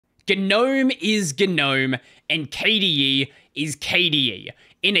GNOME is GNOME, and KDE is KDE.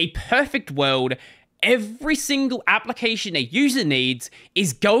 In a perfect world, every single application a user needs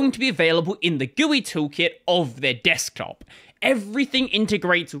is going to be available in the GUI toolkit of their desktop. Everything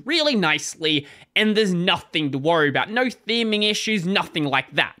integrates really nicely, and there's nothing to worry about. No theming issues, nothing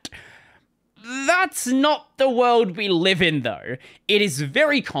like that. That's not the world we live in, though. It is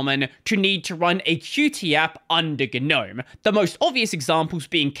very common to need to run a Qt app under GNOME, the most obvious examples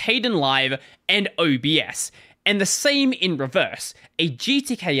being Kden Live and OBS, and the same in reverse, a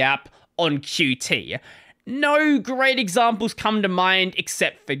GTK app on Qt. No great examples come to mind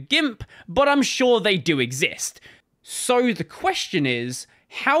except for GIMP, but I'm sure they do exist. So the question is,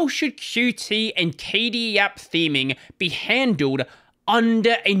 how should Qt and KDE app theming be handled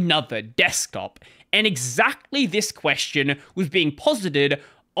under another desktop? And exactly this question was being posited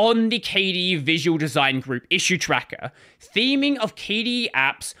on the KDE Visual Design Group issue tracker. Theming of KDE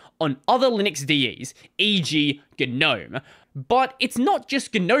apps on other Linux DEs, e.g. GNOME. But it's not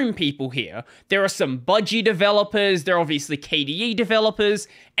just GNOME people here. There are some Budgie developers, there are obviously KDE developers,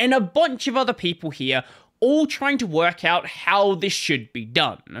 and a bunch of other people here, all trying to work out how this should be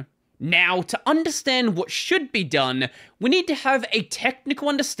done. Now, to understand what should be done, we need to have a technical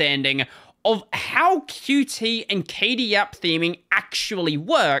understanding of how Qt and KDE app theming actually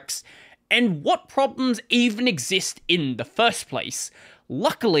works, and what problems even exist in the first place.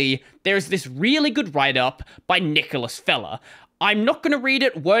 Luckily, there's this really good write-up by Nicholas Feller. I'm not going to read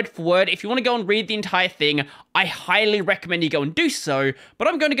it word for word. If you want to go and read the entire thing, I highly recommend you go and do so, but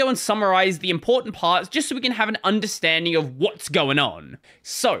I'm going to go and summarize the important parts just so we can have an understanding of what's going on.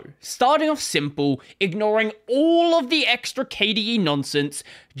 So, starting off simple, ignoring all of the extra KDE nonsense,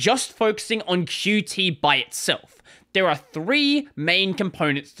 just focusing on Qt by itself. There are three main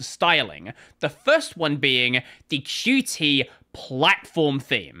components to styling. The first one being the Qt platform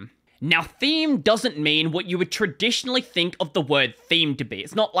theme. Now, theme doesn't mean what you would traditionally think of the word theme to be.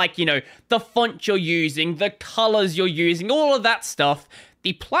 It's not like, the font you're using, the colors you're using, all of that stuff.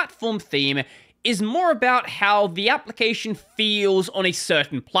 The platform theme is more about how the application feels on a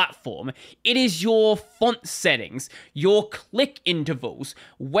certain platform. It is your font settings, your click intervals,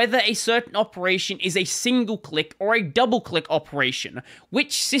 whether a certain operation is a single click or a double click operation,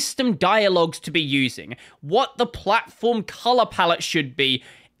 which system dialogues to be using, what the platform color palette should be,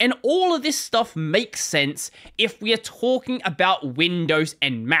 and all of this stuff makes sense if we are talking about Windows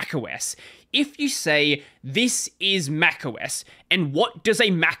and macOS. If you say, this is macOS, and what does a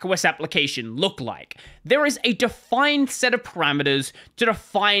macOS application look like? There is a defined set of parameters to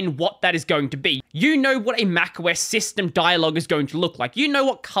define what that is going to be. You know what a macOS system dialog is going to look like. You know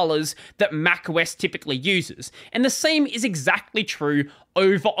what colors that macOS typically uses. And the same is exactly true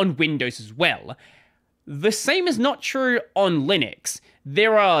over on Windows as well. The same is not true on Linux.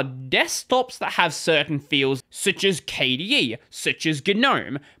 There are desktops that have certain feels, such as KDE, such as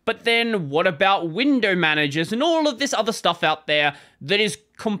GNOME, but then what about window managers and all of this other stuff out there that is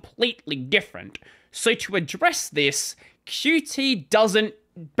completely different? So to address this, Qt doesn't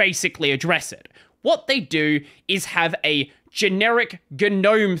basically address it. What they do is have a generic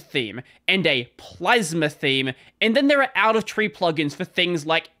GNOME theme and a Plasma theme, and then there are out-of-tree plugins for things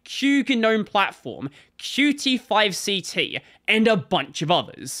like QGNOME Platform, Qt5CT, and a bunch of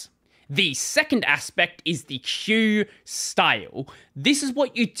others. The second aspect is the Q style. This is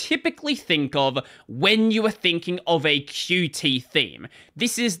what you typically think of when you are thinking of a Qt theme.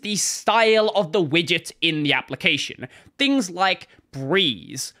 This is the style of the widget in the application. Things like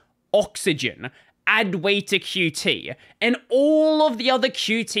Breeze, Oxygen, Add Way to Qt, and all of the other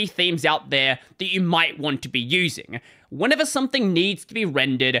Qt themes out there that you might want to be using. Whenever something needs to be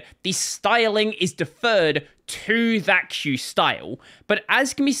rendered, the styling is deferred to that Q style. But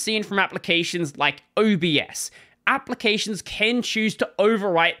as can be seen from applications like OBS, applications can choose to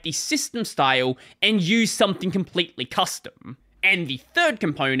overwrite the system style and use something completely custom. And the third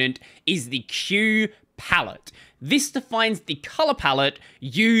component is the Q palette. This defines the color palette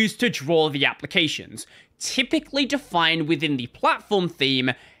used to draw the applications, typically defined within the platform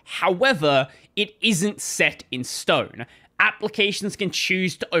theme. However, it isn't set in stone. Applications can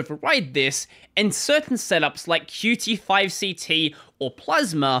choose to override this, and certain setups like Qt5CT or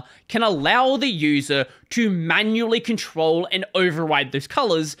Plasma can allow the user to manually control and override those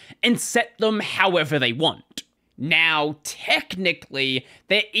colors and set them however they want. Now, technically,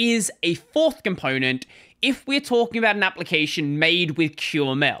 there is a fourth component if we're talking about an application made with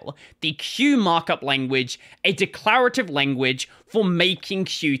QML, the Q markup language, a declarative language for making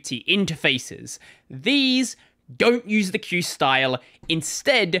Qt interfaces. These don't use the Q style,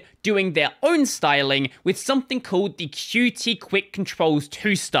 instead doing their own styling with something called the Qt Quick Controls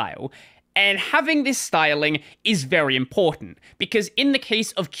 2 style. And having this styling is very important, because in the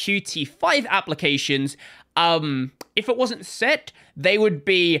case of Qt5 applications, if it wasn't set, they would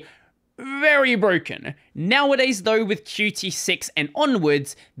be very broken. Nowadays though, with Qt6 and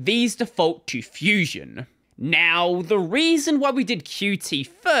onwards, these default to Fusion. Now, the reason why we did Qt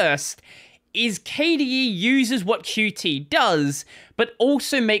first is KDE uses what Qt does, but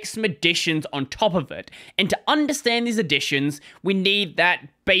also makes some additions on top of it. And to understand these additions, we need that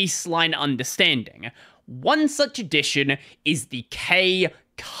baseline understanding. One such addition is the K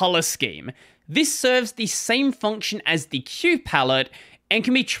color scheme. This serves the same function as the Q palette and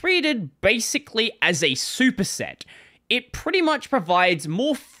can be treated basically as a superset. It pretty much provides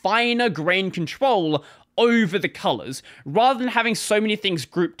more finer grain control over the colors. Rather than having so many things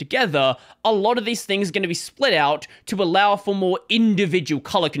grouped together, a lot of these things are going to be split out to allow for more individual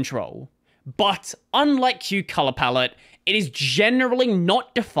color control. But unlike Q color palette, it is generally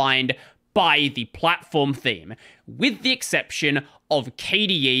not defined by the platform theme, with the exception of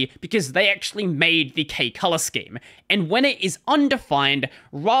KDE, because they actually made the K color scheme. And when it is undefined,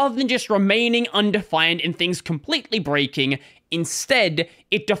 rather than just remaining undefined and things completely breaking, instead,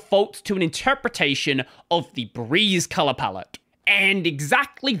 it defaults to an interpretation of the Breeze color palette. And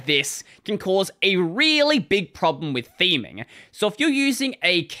exactly this can cause a really big problem with theming. So if you're using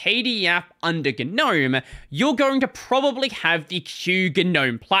a KDE app under GNOME, you're going to probably have the Q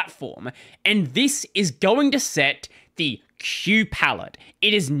GNOME platform, and this is going to set the Q palette.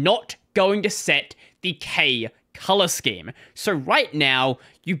 It is not going to set the K color scheme. So right now,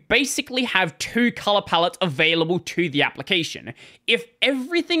 you basically have two color palettes available to the application. If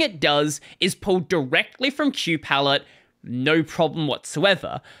everything it does is pulled directly from Q palette, no problem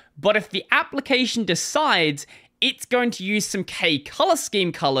whatsoever. But if the application decides it's going to use some K color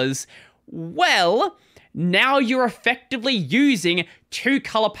scheme colors, well, now you're effectively using two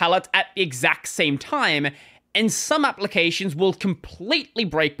color palettes at the exact same time, and some applications will completely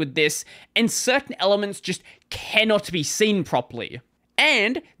break with this, and certain elements just cannot be seen properly.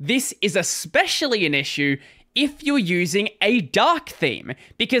 And this is especially an issue if you're using a dark theme,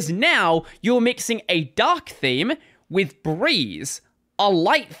 because now you're mixing a dark theme with Breeze, a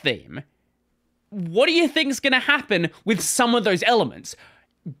light theme. What do you think is going to happen with some of those elements?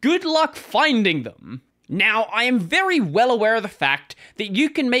 Good luck finding them. Now, I am very well aware of the fact that you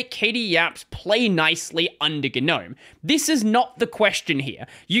can make KDE apps play nicely under GNOME. This is not the question here.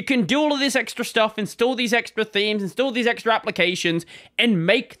 You can do all of this extra stuff, install these extra themes, install these extra applications, and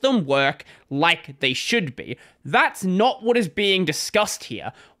make them work like they should be. That's not what is being discussed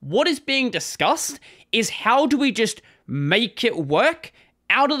here. What is being discussed is how do we just make it work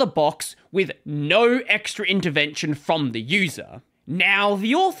out of the box with no extra intervention from the user. Now,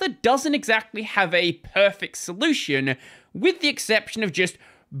 the author doesn't exactly have a perfect solution, with the exception of just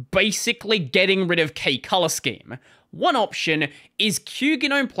basically getting rid of K color scheme. One option is Q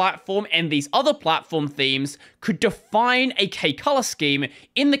GNOME platform and these other platform themes could define a K color scheme.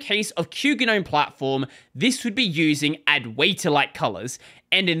 In the case of Q GNOME platform, this would be using add waiter light colors,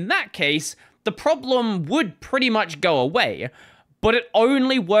 and in that case, the problem would pretty much go away. But it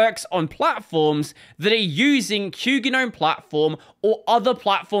only works on platforms that are using Q GNOME platform or other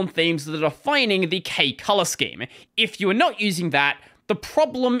platform themes that are defining the K color scheme. If you are not using that, the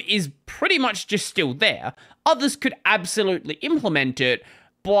problem is pretty much just still there. Others could absolutely implement it,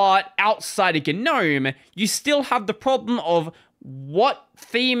 but outside of GNOME, you still have the problem of what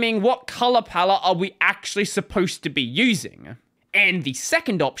theming, what color palette are we actually supposed to be using? And the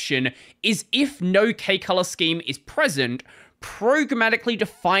second option is if no K color scheme is present, programmatically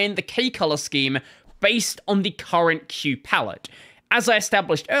define the K color scheme based on the current Q palette. As I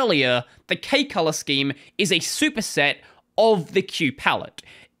established earlier, the K color scheme is a superset of the Q palette.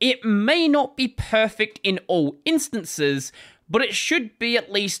 It may not be perfect in all instances, but it should be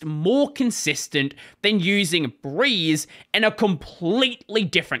at least more consistent than using Breeze and a completely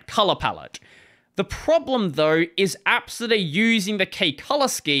different color palette. The problem, though, is apps that are using the K color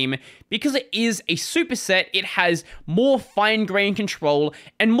scheme, because it is a superset, it has more fine-grained control,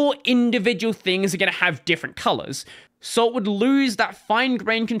 and more individual things are going to have different colors. So it would lose that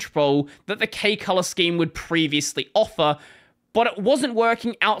fine-grained control that the K color scheme would previously offer, but it wasn't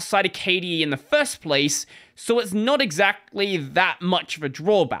working outside of KDE in the first place, so it's not exactly that much of a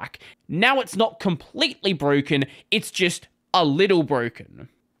drawback. Now it's not completely broken, it's just a little broken.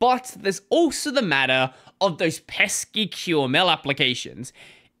 But there's also the matter of those pesky QML applications.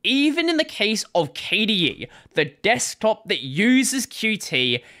 Even in the case of KDE, the desktop that uses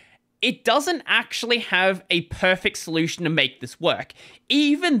Qt, it doesn't actually have a perfect solution to make this work.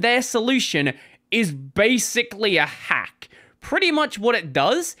 Even their solution is basically a hack. Pretty much what it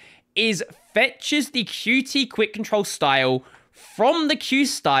does is fetches the Qt quick control style from the Q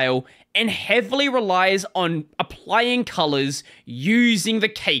style and heavily relies on applying colors using the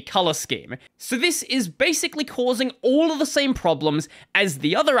K color scheme. So this is basically causing all of the same problems as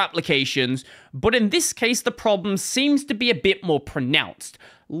the other applications, but in this case the problem seems to be a bit more pronounced.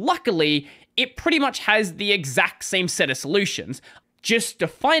 Luckily, it pretty much has the exact same set of solutions. Just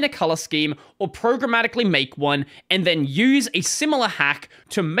define a color scheme or programmatically make one and then use a similar hack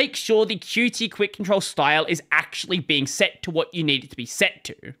to make sure the Qt quick control style is actually being set to what you need it to be set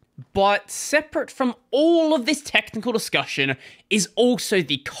to. But separate from all of this technical discussion is also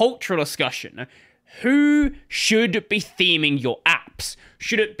the cultural discussion. Who should be theming your apps?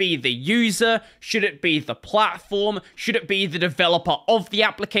 Should it be the user? Should it be the platform? Should it be the developer of the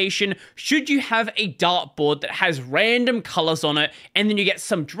application? Should you have a dartboard that has random colors on it and then you get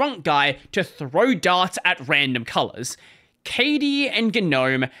some drunk guy to throw darts at random colors? KDE and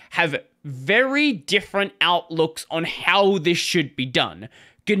GNOME have very different outlooks on how this should be done.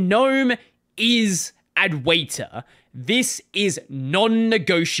 GNOME is Adwaita. This is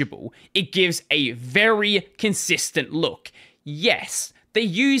non-negotiable. It gives a very consistent look. Yes, the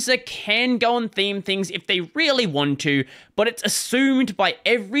user can go and theme things if they really want to, but it's assumed by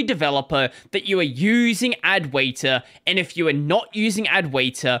every developer that you are using Adwaita, and if you are not using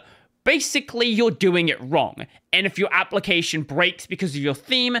Adwaita, basically you're doing it wrong. And if your application breaks because of your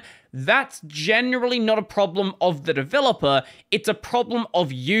theme, that's generally not a problem of the developer, it's a problem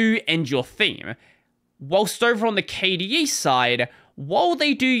of you and your theme. Whilst over on the KDE side, while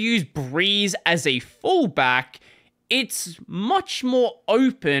they do use Breeze as a fallback, it's much more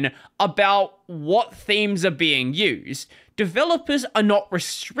open about what themes are being used. Developers are not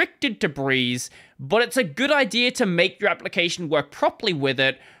restricted to Breeze, but it's a good idea to make your application work properly with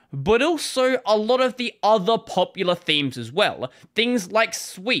it, but also a lot of the other popular themes as well. Things like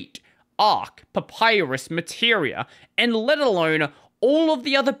Sweet, Arc, Papyrus, Materia, and let alone all of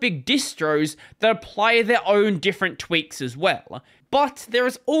the other big distros that apply their own different tweaks as well. But there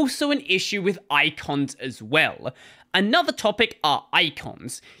is also an issue with icons as well. Another topic are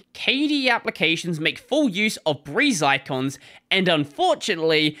icons. KDE applications make full use of Breeze icons, and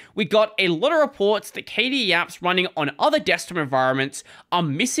unfortunately, we got a lot of reports that KDE apps running on other desktop environments are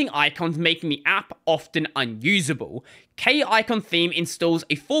missing icons, making the app often unusable. K-icon theme installs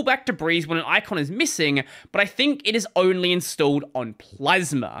a fallback to Breeze when an icon is missing, but I think it is only installed on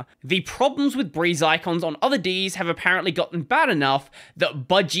Plasma. The problems with Breeze icons on other Ds have apparently gotten bad enough that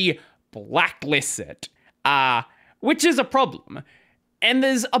Budgie blacklists it. Which is a problem. And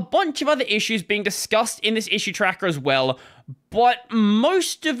there's a bunch of other issues being discussed in this issue tracker as well, but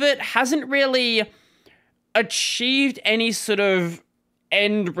most of it hasn't really achieved any sort of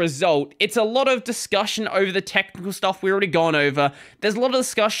end result. It's a lot of discussion over the technical stuff we've already gone over. There's a lot of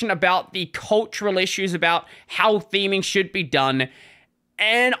discussion about the cultural issues, about how theming should be done,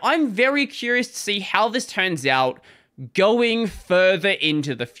 and I'm very curious to see how this turns out going further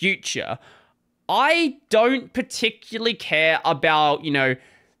into the future. I don't particularly care about,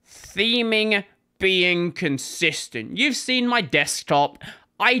 theming being consistent. You've seen my desktop.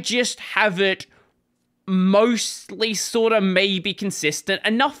 I just have it mostly sort of maybe consistent,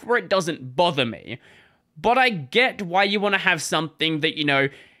 enough where it doesn't bother me. But I get why you want to have something that,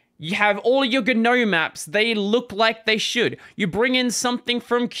 you have all your GNOME apps, they look like they should. You bring in something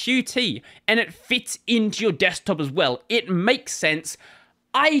from Qt, and it fits into your desktop as well. It makes sense.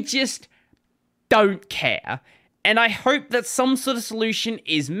 I just don't care. And I hope that some sort of solution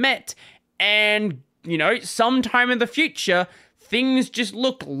is met and, sometime in the future, things just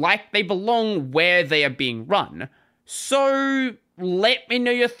look like they belong where they are being run. So let me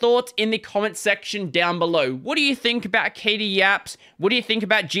know your thoughts in the comment section down below. What do you think about KDE apps? What do you think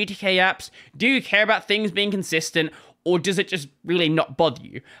about GTK apps? Do you care about things being consistent, or does it just really not bother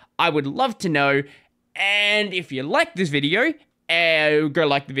you? I would love to know. And if you like this video, go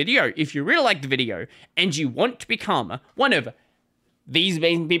like the video. If you really like the video and you want to become one of these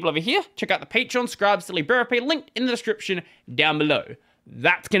amazing people over here, check out the Patreon, Scribes, Silly Burpee, linked in the description down below.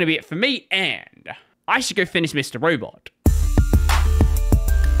 That's going to be it for me, and I should go finish Mr. Robot.